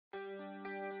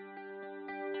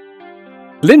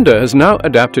Linde has now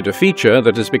adapted a feature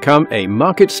that has become a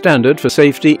market standard for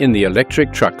safety in the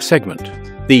electric truck segment.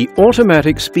 The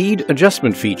automatic speed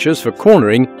adjustment features for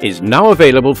cornering is now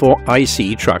available for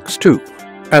IC trucks too.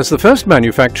 As the first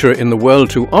manufacturer in the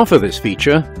world to offer this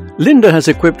feature, Linde has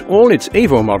equipped all its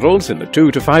Evo models in the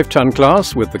 2 to 5 ton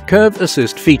class with the Curve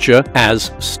Assist feature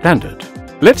as standard.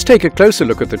 Let's take a closer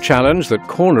look at the challenge that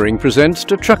cornering presents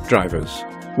to truck drivers.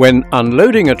 When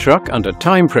unloading a truck under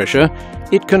time pressure,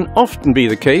 it can often be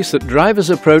the case that drivers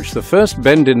approach the first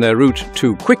bend in their route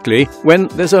too quickly when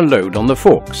there's a load on the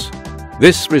forks.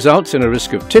 This results in a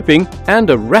risk of tipping and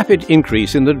a rapid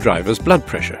increase in the driver's blood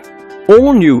pressure.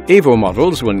 All new Evo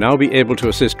models will now be able to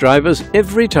assist drivers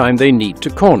every time they need to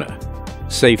corner.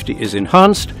 Safety is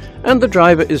enhanced and the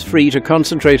driver is free to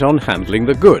concentrate on handling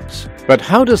the goods. But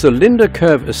how does the Linde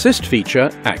Curve Assist feature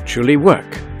actually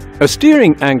work? A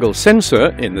steering angle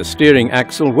sensor in the steering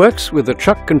axle works with the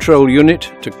truck control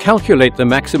unit to calculate the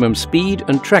maximum speed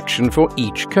and traction for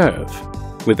each curve.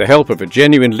 With the help of a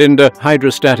genuine Linde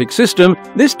hydrostatic system,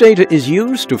 this data is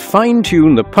used to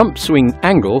fine-tune the pump swing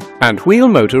angle and wheel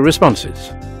motor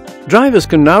responses. Drivers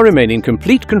can now remain in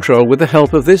complete control with the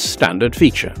help of this standard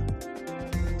feature.